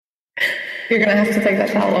You're gonna have to take that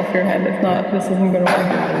towel off your head. If not, this isn't gonna work.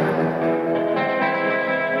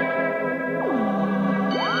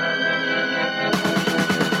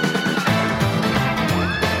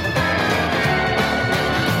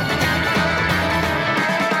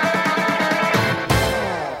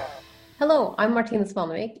 Hello, I'm Martina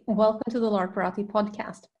Svanevik. Welcome to the Larperati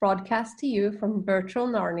podcast, broadcast to you from virtual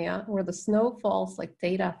Narnia, where the snow falls like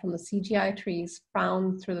data from the CGI trees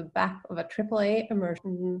found through the back of a AAA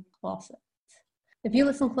immersion closet. If you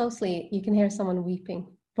listen closely, you can hear someone weeping.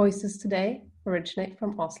 Voices today originate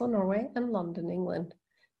from Oslo, Norway, and London, England.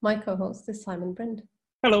 My co-host is Simon Brind.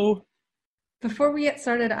 Hello. Before we get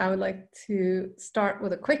started, I would like to start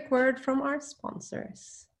with a quick word from our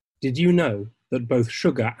sponsors. Did you know that both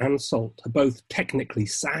sugar and salt are both technically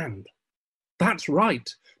sand? That's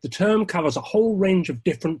right. The term covers a whole range of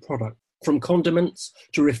different products, from condiments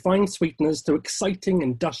to refined sweeteners to exciting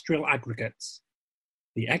industrial aggregates.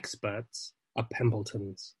 The experts are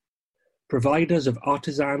Pembleton's, providers of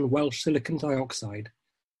artisan Welsh silicon dioxide,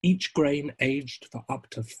 each grain aged for up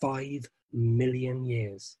to 5 million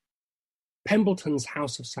years. Pembleton's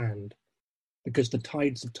House of Sand, because the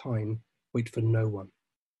tides of time wait for no one.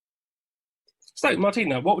 So,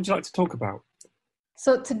 Martina, what would you like to talk about?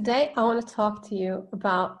 So today I want to talk to you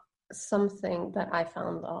about something that I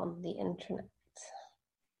found on the internet.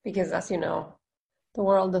 Because as you know, the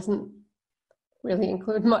world doesn't really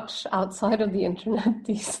include much outside of the internet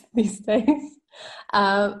these days.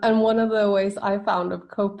 And one of the ways I found of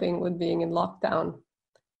coping with being in lockdown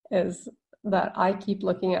is that I keep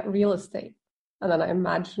looking at real estate. And then I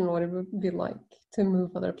imagine what it would be like to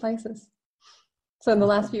move other places. So in the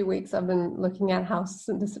last few weeks, I've been looking at houses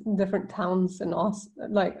in different towns in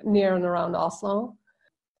like near and around Oslo.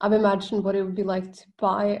 I've imagined what it would be like to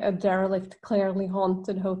buy a derelict, clearly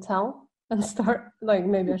haunted hotel and start, like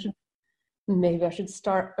maybe I should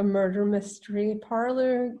start a murder mystery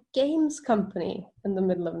parlor games company in the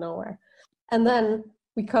middle of nowhere. And then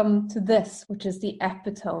we come to this, which is the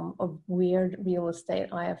epitome of weird real estate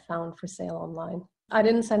I have found for sale online. I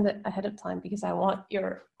didn't send it ahead of time because I want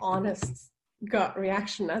your honest gut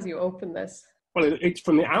reaction as you open this. Well, it's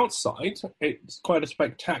from the outside. It's quite a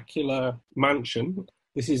spectacular mansion.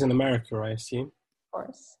 This is in America, I assume. Of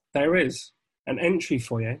course. There is an entry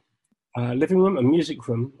foyer, a living room, a music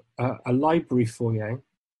room, a library foyer,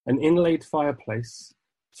 an inlaid fireplace,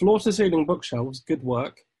 floor-to-ceiling bookshelves, good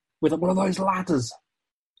work, with one of those ladders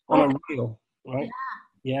on a rail, right?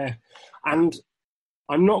 Yeah. And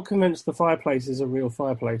I'm not convinced the fireplace is a real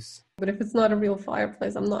fireplace. But if it's not a real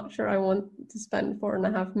fireplace, I'm not sure I want to spend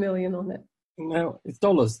 $4.5 million on it. No, it's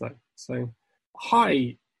dollars though. So,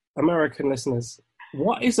 hi, American listeners.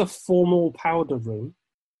 What is a formal powder room?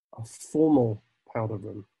 A formal powder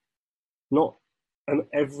room. Not an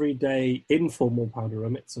everyday informal powder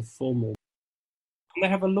room, it's a formal. And they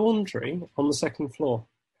have a laundry on the second floor.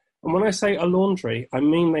 And when I say a laundry, I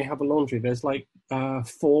mean they have a laundry. There's like 4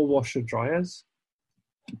 washer dryers.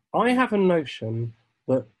 I have a notion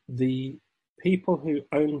that the people who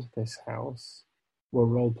owned this house were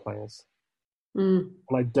role players. And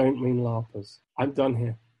I don't mean LARPers. I'm done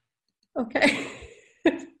here. Okay.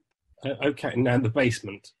 Okay, now the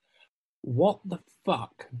basement. What the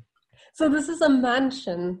fuck? So this is a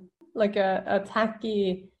mansion, like a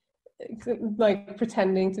tacky, like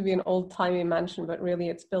pretending to be an old-timey mansion, but really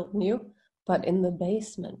it's built new. But in the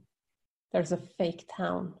basement, there's a fake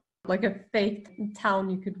town. Like a fake town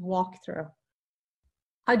you could walk through.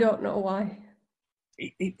 I don't know why.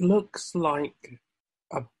 It looks like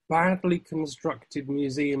a badly constructed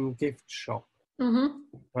museum gift shop. Mm-hmm.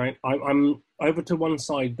 Right? I'm over to one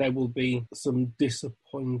side. There will be some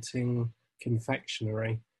disappointing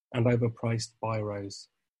confectionery and overpriced biros.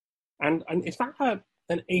 And is that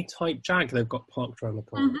an E-Type Jag they've got parked around the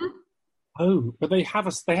corner? Mm-hmm. Oh, but they have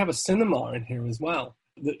a cinema in here as well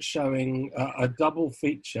that's showing a double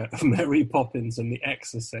feature of Mary Poppins and The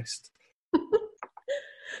Exorcist.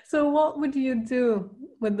 So what would you do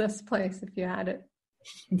with this place if you had it?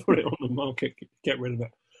 Put it on the market, get rid of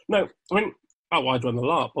it. No, I mean, I'd run the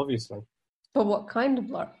LARP, obviously. But what kind of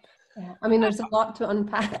LARP? Yeah. I mean, there's a lot to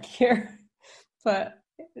unpack here. But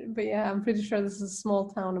yeah, I'm pretty sure this is small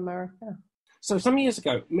town America. So some years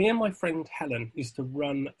ago, me and my friend Helen used to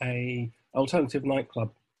run a alternative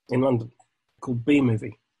nightclub in London called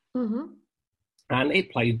B-Movie. Mm-hmm. And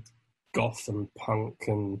it played goth and punk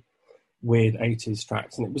and weird 80s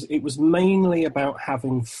tracks. And it was mainly about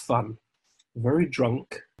having fun. Very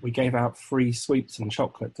drunk. We gave out free sweets and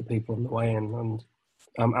chocolate to people on the way in.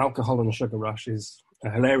 And alcohol and sugar rush is a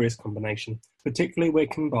hilarious combination, particularly when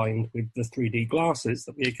combined with the 3D glasses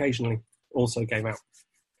that we occasionally also gave out.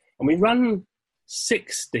 And we run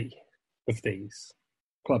 60 of these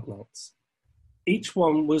club nights. Each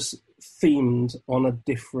one was themed on a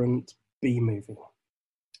different B movie.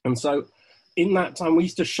 And so in that time, we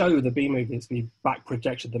used to show the B movies, we back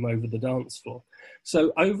projected them over the dance floor.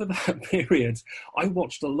 So over that period, I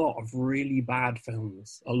watched a lot of really bad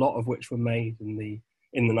films, a lot of which were made in the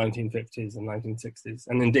 1950s and 1960s,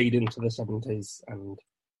 and indeed into the 70s and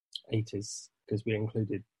 80s, because we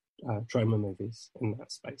included Troma movies in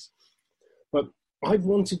that space. But I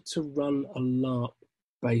wanted to run a LARP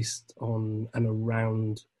based on and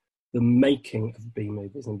around the making of B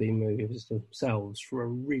movies and B movies themselves for a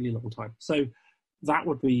really long time. So that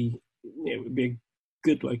would be, it would be a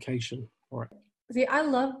good location for it. See, I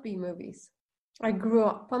love B movies. I grew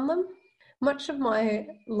up on them. Much of my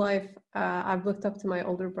life, I've looked up to my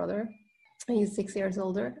older brother. He's 6 years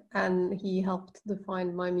older, and he helped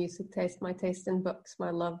define my music taste, my taste in books,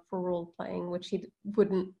 my love for role playing, which he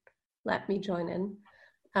wouldn't let me join in,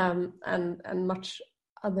 and much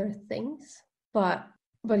other things. But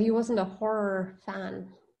he wasn't a horror fan.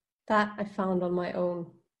 That I found on my own.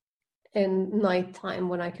 In nighttime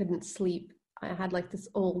when I couldn't sleep, I had like this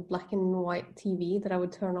old black and white TV that I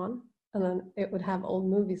would turn on, and then it would have old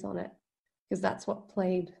movies on it, because that's what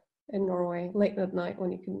played in Norway late at night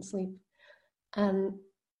when you couldn't sleep. And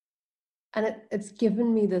it's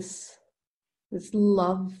given me this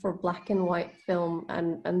love for black and white film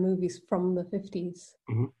and movies from the 50s.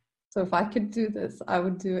 Mm-hmm. So if I could do this, I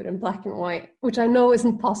would do it in black and white, which I know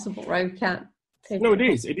isn't possible, right? We can't take No, it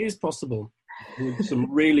is. It is possible with some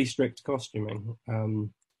really strict costuming.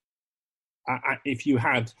 If you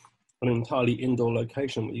had an entirely indoor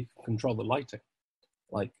location where you can control the lighting,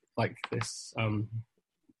 like this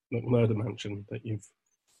McMurdo mansion that you've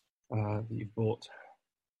bought.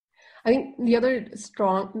 I think the other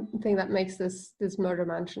strong thing that makes this murder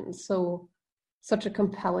mansion such a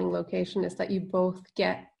compelling location is that you both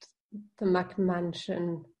get the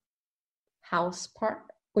McMansion house part,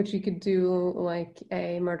 which you could do like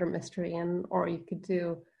a murder mystery in, or you could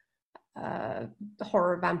do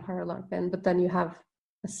horror vampire LARP in, but then you have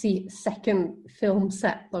a second film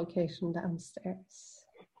set location downstairs.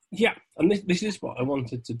 Yeah, and this is what I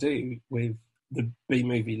wanted to do with the B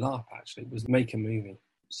movie LARP, actually, was make a movie.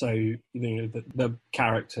 So, the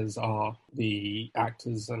characters are the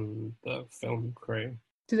actors and the film crew.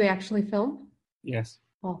 Do they actually film? Yes.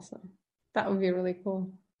 Awesome. That would be really cool.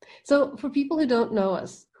 So for people who don't know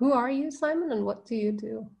us, who are you, Simon, and what do you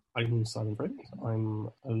do? I'm Simon Britt. I'm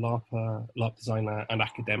a LARP designer and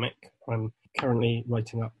academic. I'm currently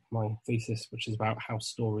writing up my thesis, which is about how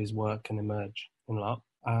stories work and emerge in LARP.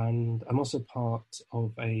 And I'm also part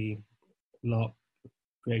of a LARP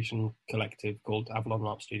creation collective called Avalon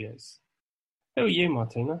LARP Studios. Who are you,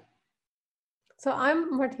 Martina? So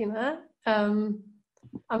I'm Martina.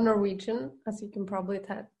 I'm Norwegian, as you can probably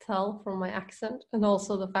tell from my accent, and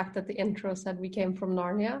also the fact that the intro said we came from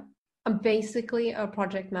Narnia. I'm basically a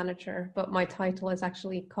project manager, but my title is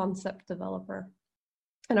actually concept developer.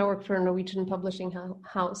 And I work for a Norwegian publishing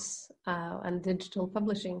house and digital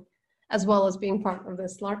publishing, as well as being part of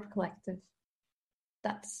this LARP collective.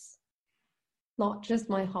 That's not just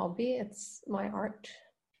my hobby, it's my art,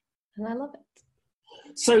 and I love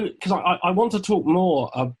it. So, because I want to talk more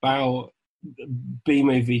about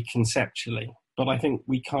B-movie conceptually, but I think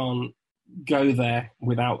we can't go there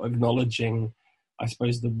without acknowledging, I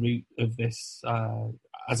suppose, the root of this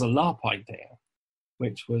as a LARP idea,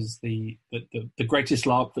 which was the greatest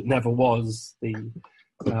LARP that never was, the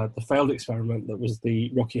failed experiment that was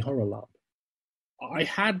the Rocky Horror LARP. I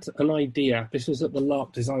had an idea, this was at the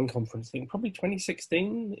LARP Design Conference, I think probably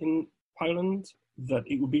 2016 in Poland, that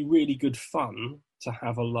it would be really good fun to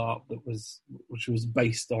have a LARP which was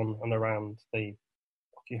based on and around the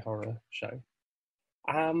Rocky Horror show.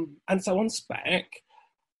 And so on spec,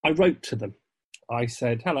 I wrote to them. I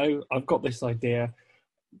said, hello, I've got this idea.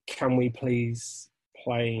 Can we please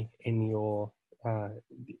play in your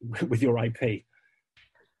with your IP?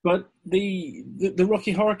 But the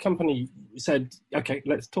Rocky Horror Company said, okay,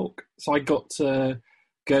 let's talk. So I got to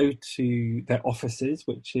go to their offices,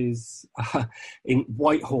 which is in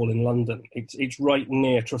Whitehall in London. It's right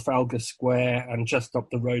near Trafalgar Square and just up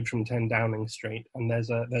the road from 10 Downing Street. And there's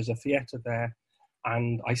a theatre there.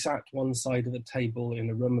 And I sat one side of the table in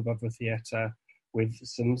a room above the theatre with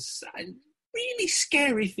some really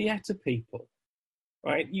scary theatre people.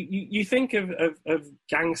 Right? You think of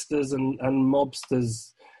gangsters and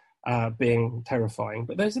mobsters being terrifying,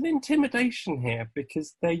 but there's an intimidation here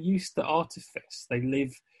because they're used to artifice. They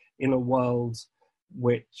live in a world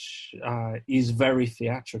which is very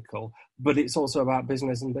theatrical, but it's also about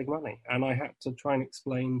business and big money. And I had to try and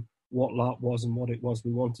explain what LARP was and what it was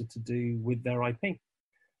we wanted to do with their IP.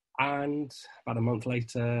 and about a month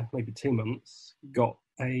later, maybe 2 months, got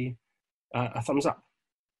a thumbs up.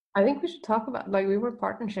 I think we should talk about, like, we were in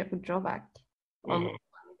partnership with Joback. Mm,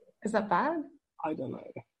 Is that bad? I don't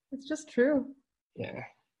know. It's just true. Yeah.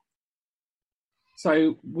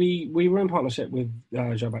 So we were in partnership with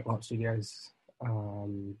Joback Art Studios.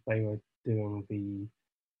 They were doing the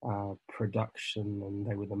production, and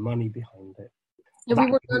they were the money behind it. Yeah, That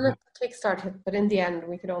we were didn't gonna kickstart it, but in the end,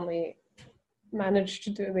 we could only manage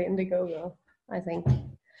to do the Indiegogo, I think.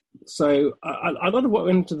 So I don't know what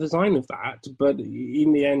went into the design of that, but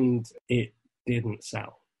in the end, it didn't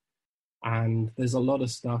sell. And there's a lot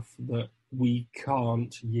of stuff that we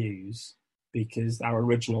can't use because our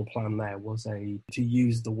original plan there was to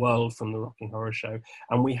use the world from the Rocky Horror Show,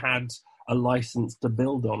 and we had a license to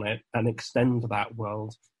build on it and extend that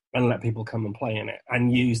world and let people come and play in it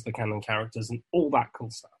and use the canon characters and all that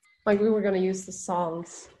cool stuff. Like, we were gonna use the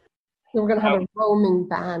songs. We were gonna have a roaming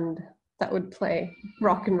band that would play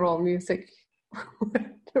rock and roll music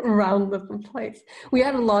around the place. We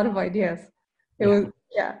had a lot of ideas. It was,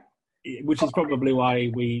 yeah. Which is probably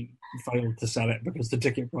why we failed to sell it, because the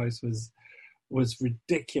ticket price was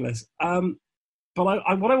ridiculous. But what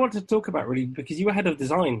I wanted to talk about, really, because you were head of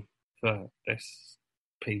design for this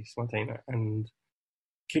piece, Martina, and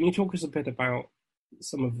can you talk us a bit about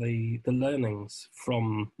some of the learnings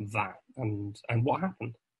from that and what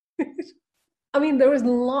happened? I mean, there was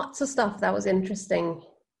lots of stuff that was interesting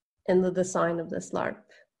in the design of this LARP,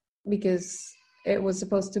 because it was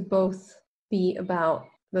supposed to both be about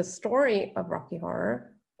the story of Rocky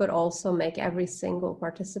Horror, but also make every single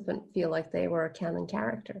participant feel like they were a canon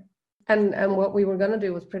character. And what we were going to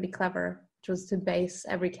do was pretty clever, which was to base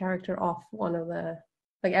every character off one of the,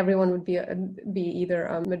 like, everyone would be either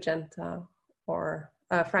a Magenta or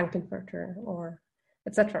a Frankenfurter or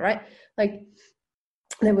etc., right? Like,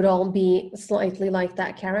 they would all be slightly like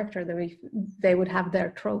that character. They would have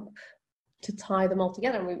their trope to tie them all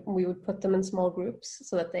together. We would put them in small groups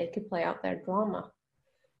so that they could play out their drama.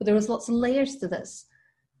 But there was lots of layers to this,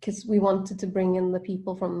 because we wanted to bring in the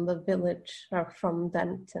people from the village or from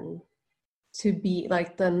Denton to be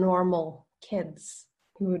like the normal kids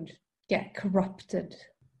who would get corrupted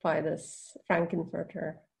by this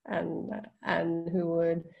Frankenfurter and who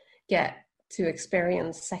would get to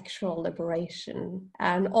experience sexual liberation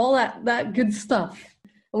and all that good stuff.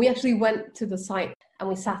 And we actually went to the site and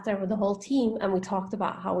we sat there with the whole team and we talked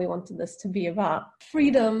about how we wanted this to be about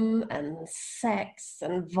freedom and sex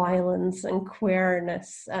and violence and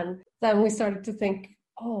queerness. And then we started to think,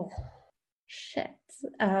 oh, shit,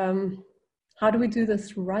 how do we do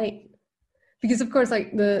this right? Because, of course,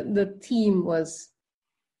 like, the team was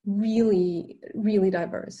really, really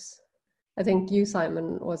diverse. I think you,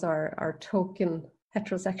 Simon, was our token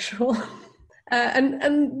heterosexual.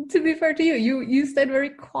 And to be fair to you, you stayed very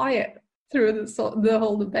quiet through the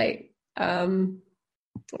whole debate of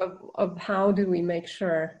how do we make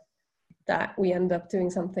sure that we end up doing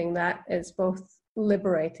something that is both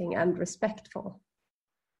liberating and respectful,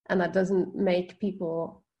 and that doesn't make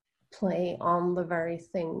people play on the very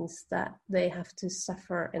things that they have to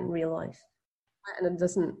suffer in real life, and it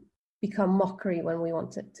doesn't become mockery when we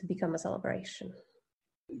want it to become a celebration.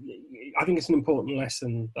 I think it's an important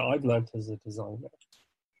lesson that I've learned as a designer.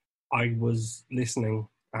 I was listening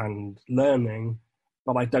and learning,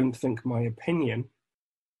 but I don't think my opinion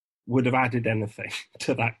would have added anything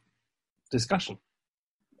to that discussion.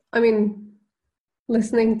 I mean,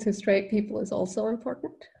 listening to straight people is also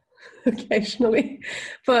important occasionally,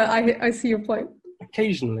 but I see your point.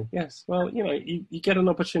 Occasionally, yes. Well, you get an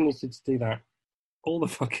opportunity to do that all the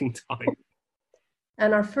fucking time.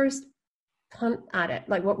 And our first punt at it,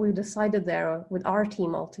 like what we decided there with our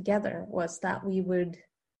team all together, was that we would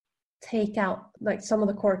take out like some of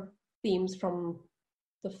the core themes from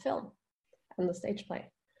the film and the stage play.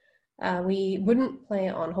 We wouldn't play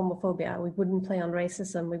on homophobia, we wouldn't play on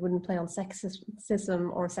racism, we wouldn't play on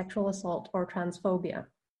sexism or sexual assault or transphobia,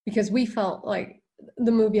 because we felt like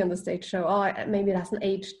the movie and the stage show, maybe it hasn't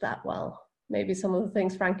aged that well. Maybe some of the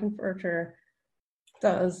things Frankenfurter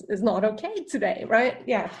does is not okay today, right?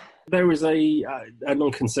 Yeah. There is a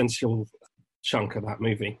non-consensual chunk of that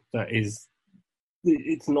movie that it's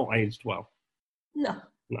not aged well. No.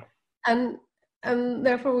 No. And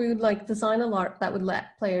therefore we would like design a LARP that would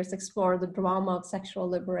let players explore the drama of sexual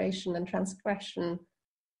liberation and transgression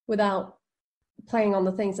without playing on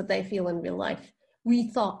the things that they feel in real life. We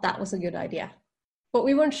thought that was a good idea, but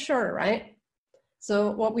we weren't sure, right? So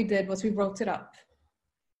what we did was we wrote it up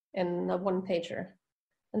in a one-pager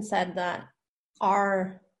and said that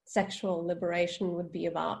our sexual liberation would be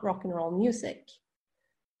about rock and roll music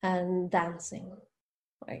and dancing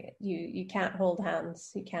Like you can't hold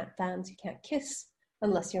hands, you can't dance, you can't kiss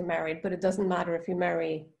unless you're married. But it doesn't matter if you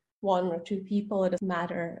marry one or two people. It doesn't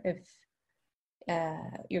matter if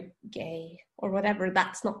you're gay or whatever.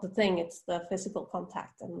 That's not the thing. It's the physical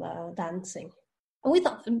contact and the dancing. And we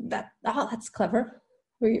thought that, oh, that's clever.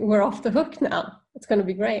 We're off the hook now. It's going to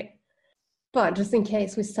be great. But just in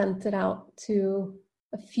case, we sent it out to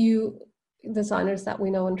a few designers that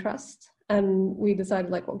we know and trust. And we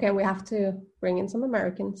decided, like, okay, we have to bring in some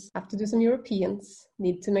Americans, have to do some Europeans,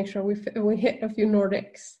 need to make sure we hit a few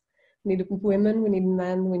Nordics. We need women, we need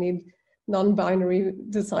men, we need non-binary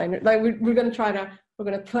designers. Like, we're going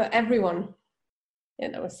to put everyone,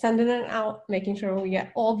 sending it out, making sure we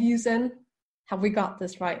get all views in. Have we got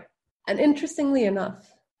this right? And interestingly enough,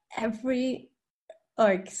 every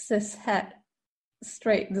cis het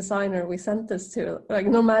straight designer we sent this to,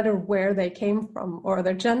 no matter where they came from or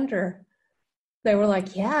their gender, they were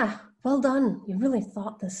like, yeah, well done. You really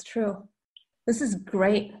thought this through. This is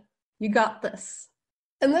great. You got this.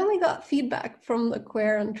 And then we got feedback from the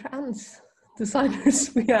queer and trans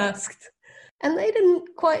designers we asked. And they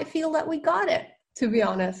didn't quite feel that we got it, to be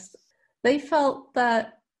honest. They felt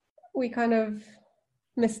that we kind of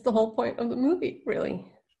missed the whole point of the movie, really.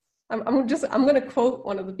 I'm going to quote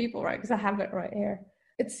one of the people, right? Because I have it right here.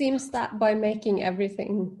 It seems that by making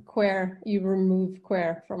everything queer, you remove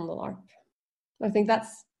queer from the LARP. I think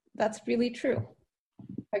that's really true.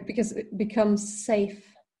 Because it becomes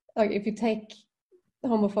safe. If you take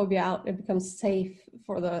homophobia out, it becomes safe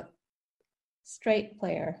for the straight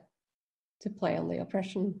player to play on the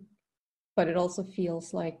oppression. But it also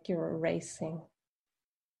feels like you're erasing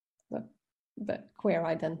the queer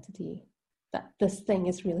identity that this thing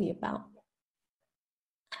is really about.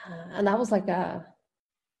 And that was that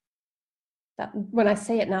when I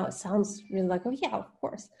say it now, it sounds really like, oh yeah, of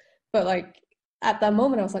course. But at that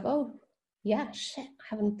moment, I was like, oh yeah, shit, I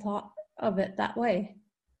haven't thought of it that way.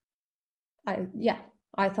 I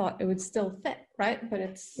thought it would still fit, right? But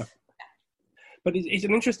it's... Yeah. But it's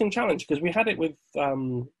an interesting challenge because we had it with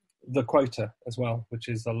the Quota as well, which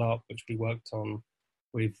is a LARP which we worked on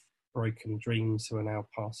with Broken Dreams, who are now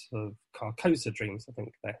part of Carcosa Dreams, I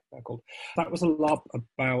think they're called. That was a LARP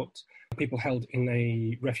about people held in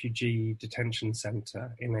a refugee detention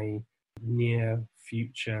centre in a near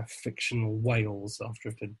future fictional Wales after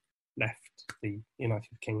it had left the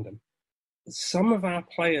United Kingdom. Some of our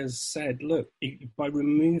players said, look, by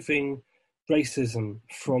removing racism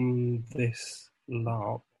from this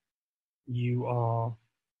LARP, you are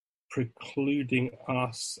precluding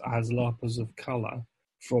us as LARPers of colour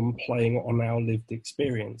from playing on our lived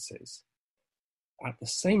experiences. At the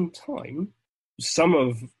same time, some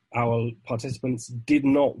of our participants did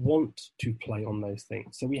not want to play on those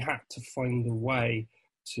things. So we had to find a way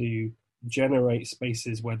to generate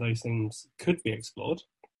spaces where those things could be explored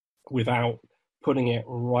without putting it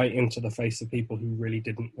right into the face of people who really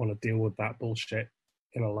didn't want to deal with that bullshit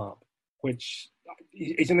in a LARP, which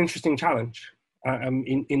is an interesting challenge.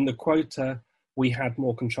 In the Quota, we had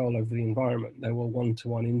more control over the environment. There were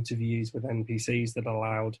one-to-one interviews with NPCs that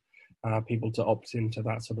allowed people to opt into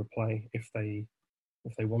that sort of play if they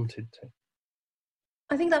wanted to.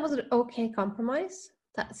 I think that was an okay compromise.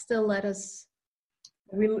 That still let us...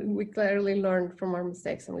 We clearly learned from our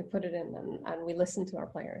mistakes and we put it in and we listened to our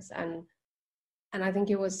players. And I think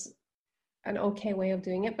it was an okay way of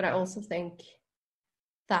doing it. But I also think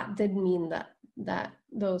that did mean that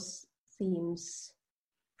those themes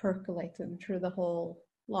percolated through the whole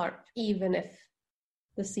LARP, even if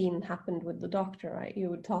the scene happened with the doctor, right? You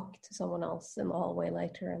would talk to someone else in the hallway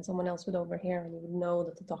later and someone else would overhear and you would know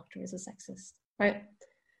that the doctor is a sexist, right?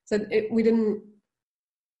 So we didn't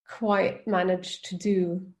quite manage to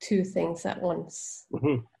do two things at once.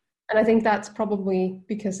 Mm-hmm. And I think that's probably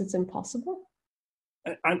because it's impossible.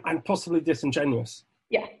 And possibly disingenuous.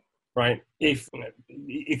 Yeah. Right? If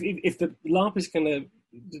the LARP is going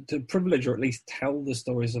to privilege or at least tell the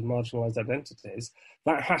stories of marginalised identities,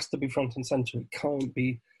 that has to be front and centre. It can't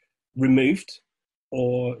be removed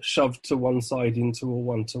or shoved to one side into a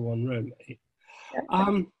one-to-one room.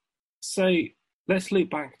 Yeah. So let's loop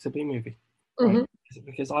back to B-Movie. Right? Mm-hmm.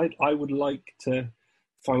 Because I would like to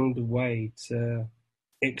find a way to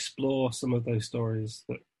explore some of those stories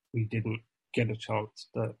that we didn't get a chance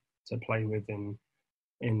to play with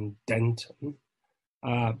in Denton.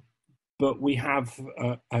 But we have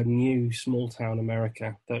a new small town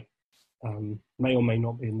America that may or may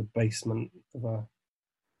not be in the basement of a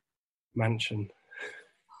mansion.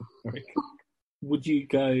 Would you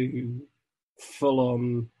go full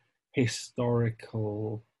on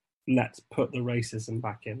historical, let's put the racism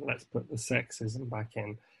back in, let's put the sexism back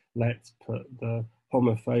in, let's put the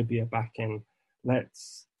homophobia back in,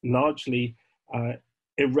 let's largely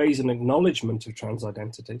erase an acknowledgement of trans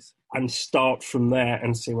identities and start from there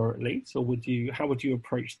and see where it leads? Or how would you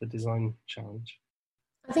approach the design challenge?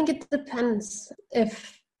 I think it depends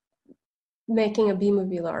if making a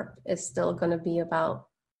B-movie LARP is still going to be about,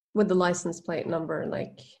 with the license plate number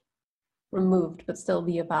like removed, but still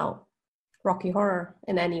be about Rocky Horror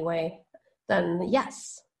in any way, then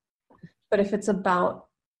yes. But if it's about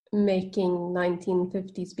making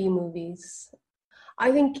 1950s B-movies,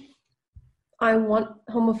 I think I want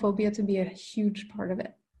homophobia to be a huge part of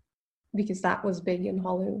it, because that was big in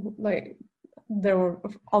Hollywood. Like, there were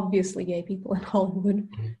obviously gay people in Hollywood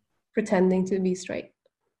pretending to be straight,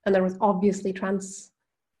 and there was obviously trans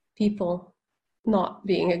people not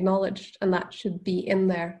being acknowledged, and that should be in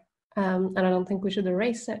there. And I don't think we should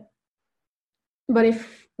erase it. But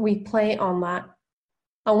if we play on that,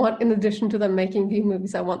 I want, in addition to them making B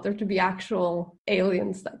movies, I want there to be actual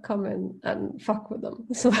aliens that come in and fuck with them,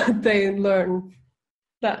 so that they learn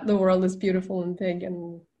that the world is beautiful and big.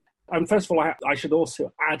 And first of all, I should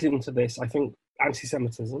also add into this, I think,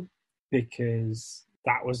 anti-Semitism, because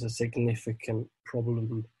that was a significant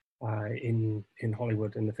problem in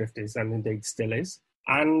Hollywood in the 50s, and indeed still is.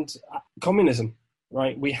 And communism,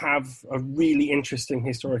 right? We have a really interesting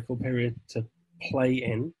historical period to play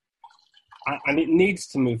in, and it needs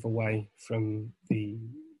to move away from the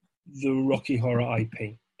Rocky Horror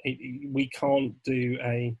IP. We can't do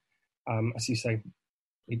as you say,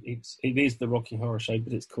 it is the Rocky Horror Show,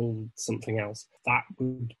 but it's called something else. That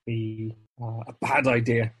would be a bad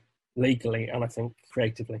idea legally, and I think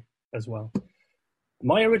creatively as well.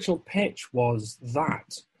 My original pitch was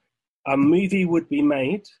that a movie would be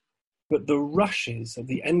made, but the rushes at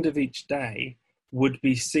the end of each day would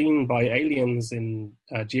be seen by aliens in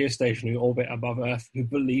geostationary orbit above Earth who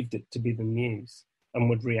believed it to be the news and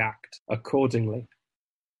would react accordingly.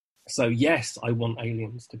 So yes, I want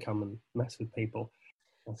aliens to come and mess with people.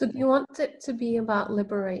 so do you want it to be about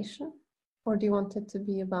liberation, or do you want it to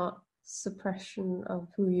be about suppression of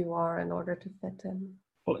who you are in order to fit in?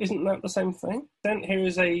 Well, isn't that the same thing? Then here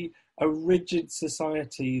is a rigid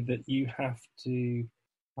society that you have to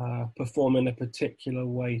perform in a particular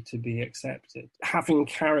way to be accepted. Having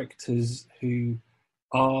characters who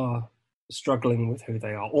are struggling with who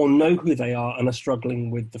they are, or know who they are and are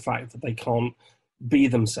struggling with the fact that they can't be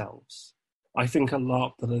themselves. I think a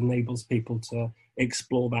LARP that enables people to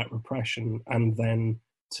explore that repression and then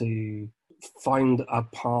to find a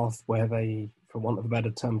path where they, for want of a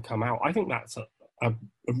better term, come out. I think that's a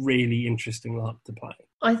really interesting LARP to play.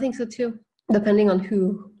 I think so too. Depending on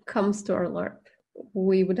who comes to our LARP,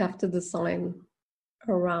 we would have to design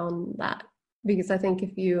around that. Because I think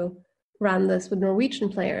if you ran this with Norwegian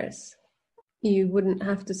players, you wouldn't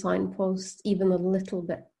have to signpost even a little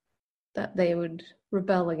bit that they would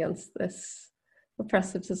rebel against this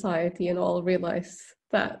oppressive society and all realize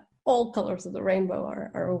that all colors of the rainbow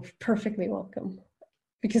are perfectly welcome,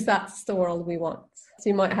 because that's the world we want. So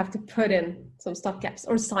you might have to put in some stopgaps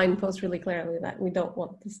or signpost really clearly that we don't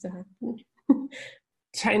want this to happen.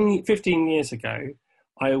 15 years ago,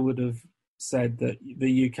 I would have said that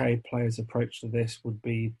the UK players' approach to this would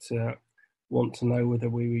be to want to know whether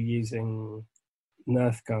we were using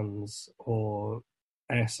Nerf guns or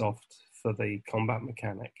airsoft for the combat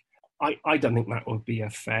mechanic. I don't think that would be a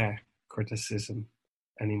fair criticism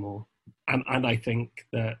anymore. And I think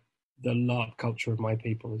that the LARP culture of my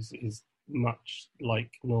people is much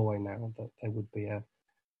like Norway now, that there would be a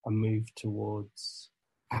move towards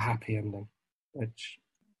a happy ending, which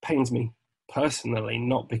pains me personally,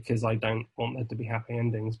 not because I don't want there to be happy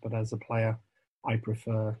endings, but as a player, I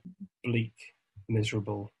prefer bleak,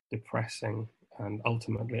 miserable, depressing, and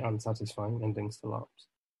ultimately unsatisfying endings to LARPs.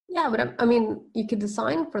 Yeah, but I mean, you could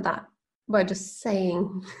design for that by just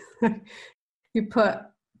saying you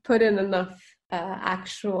put in enough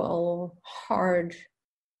actual hard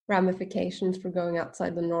ramifications for going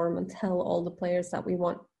outside the norm and tell all the players that we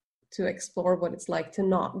want to explore what it's like to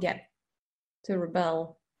not get to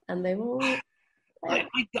rebel, and they will.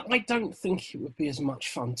 I don't think it would be as much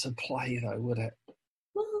fun to play, though, would it?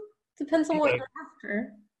 Well, depends on what you're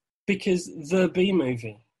after. Because the B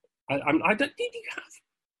movie, I don't. Did you have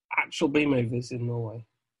actual B movies in Norway?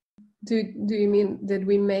 Do you mean, did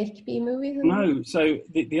we make B movies? No. So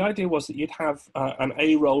the idea was that you'd have an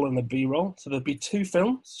A roll and a B roll. So there'd be two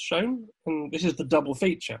films shown, and this is the double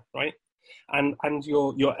feature, right? And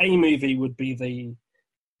your A movie would be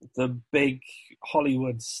the big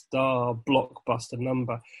Hollywood star blockbuster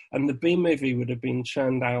number, and the B movie would have been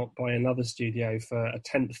churned out by another studio for a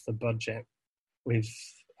tenth the budget, with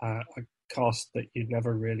a cast that you'd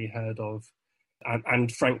never really heard of,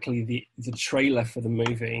 And frankly, the trailer for the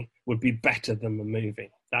movie would be better than the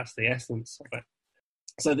movie. That's the essence of it.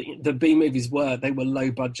 So the B movies were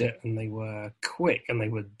low budget, and they were quick, and they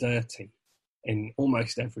were dirty in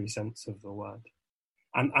almost every sense of the word.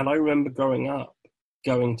 And I remember growing up,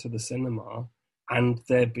 going to the cinema, and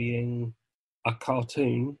there being a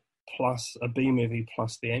cartoon plus a B movie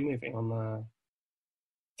plus the A movie on the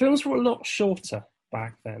films were a lot shorter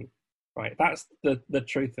back then, right? That's the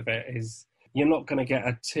truth of it. Is you're not going to get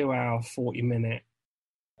a 2-hour, 40-minute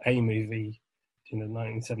A movie in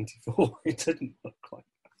 1974. It didn't look like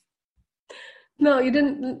that. No, you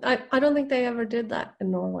didn't. I don't think they ever did that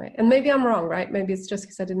in Norway. And maybe I'm wrong, right? Maybe it's just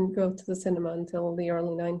because I didn't go to the cinema until the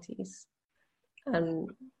early 90s. And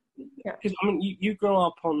yeah. I mean, you grow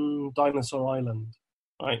up on Dinosaur Island,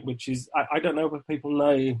 right? Which is, I don't know if people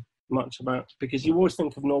know much about, because you always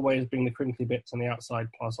think of Norway as being the crinkly bits on the outside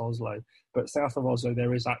plus Oslo. But south of Oslo,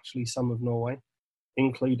 there is actually some of Norway,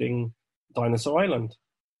 including Dinosaur Island,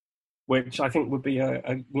 which I think would be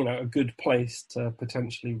a good place to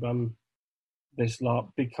potentially run this LARP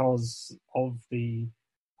because of the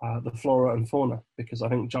flora and fauna. Because I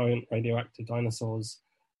think giant radioactive dinosaurs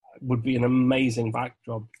would be an amazing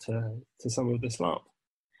backdrop to some of this LARP.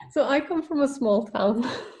 So I come from a small town,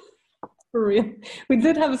 for real. We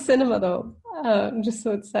did have a cinema though, just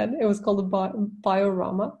so it said. It was called the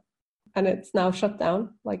Biorama, and it's now shut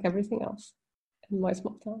down like everything else in my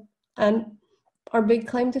small town. And our big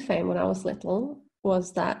claim to fame when I was little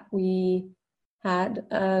was that we had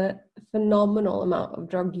a phenomenal amount of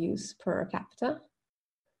drug use per capita,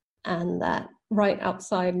 and that right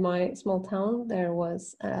outside my small town there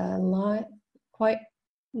was a quite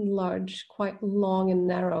large, quite long and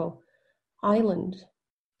narrow island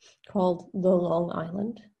called the Long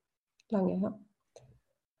Island, Langøya,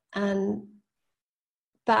 and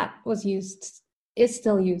that was used, is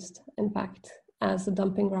still used, in fact, as a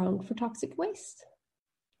dumping ground for toxic waste.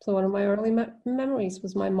 So one of my early memories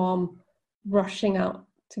was my mom rushing out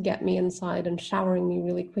to get me inside and showering me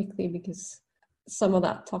really quickly because some of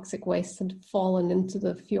that toxic waste had fallen into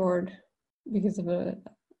the fjord because of a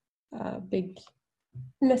big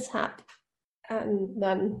mishap, and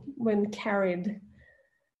then when carried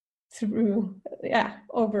through,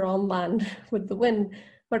 over on land with the wind,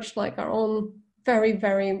 much like our own very,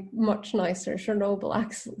 very much nicer Chernobyl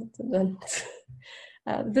accident,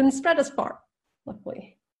 didn't spread as far,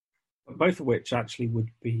 luckily. Both of which actually would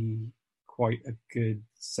be quite a good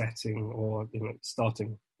setting or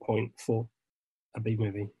starting point for a B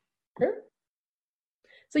movie. Sure.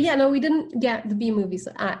 So yeah, no, we didn't get the B movies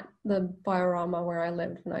at the Biorama where I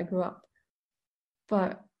lived when I grew up,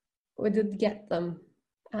 but we did get them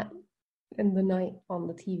in the night on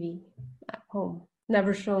the TV at home.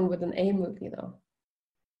 Never shown with an A movie though.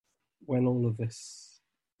 When all of this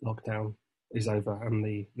lockdown is over and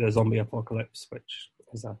the zombie apocalypse, which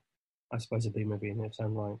is I suppose a B movie in its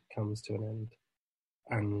own right, comes to an end,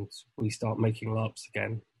 and we start making LARPs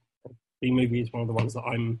again, B movie is one of the ones that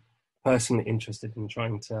I'm personally interested in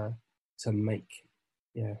trying to make.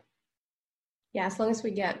 Yeah, as long as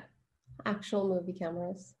we get actual movie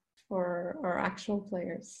cameras for our actual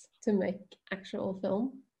players to make actual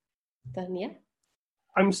film, then yeah.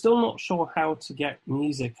 I'm still not sure how to get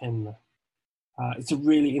music in there. It's a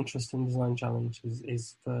really interesting design challenge.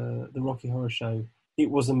 Is for the Rocky Horror Show. It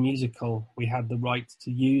was a musical. We had the right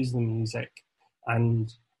to use the music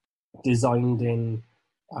and designed in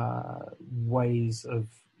ways of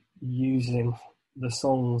using the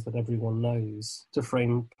songs that everyone knows to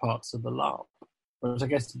frame parts of the LARP. Whereas I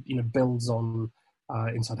guess builds on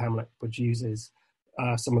Inside Hamlet, which uses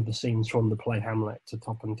some of the scenes from the play Hamlet to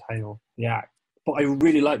top and tail the act. But I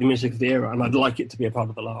really like the music of the era, and I'd like it to be a part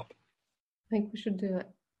of the LARP. I think we should do it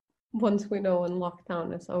once we know when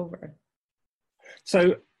lockdown is over.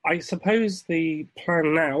 So I suppose the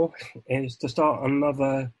plan now is to start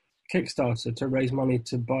another Kickstarter to raise money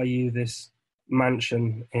to buy you this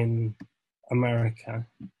mansion in America.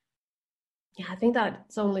 Yeah, I think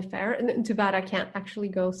that's only fair. And too bad I can't actually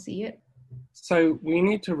go see it. So we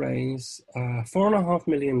need to raise $4.5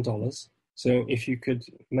 million. So if you could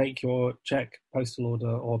make your check, postal order,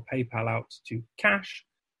 or PayPal out to cash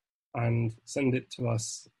and send it to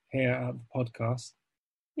us here at the podcast.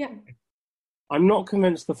 Yeah. I'm not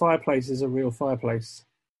convinced the fireplace is a real fireplace.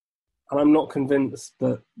 And I'm not convinced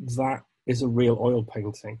that that is a real oil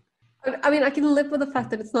painting. I mean, I can live with the fact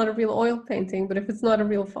that it's not a real oil painting, but if it's not a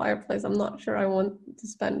real fireplace, I'm not sure I want to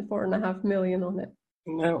spend $4.5 million on it.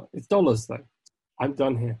 No, it's dollars though. I'm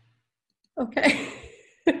done here. Okay.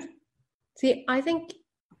 See, I think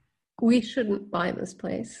we shouldn't buy this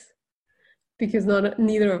place because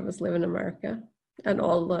neither of us live in America, and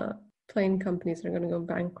all the plane companies are going to go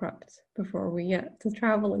bankrupt before we get to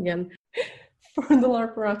travel again. For the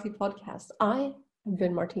Larparati podcast, I have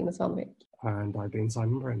been Martina Sandvik. And I've been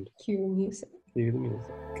Simon Brand. Cue music. Cue the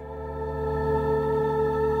music.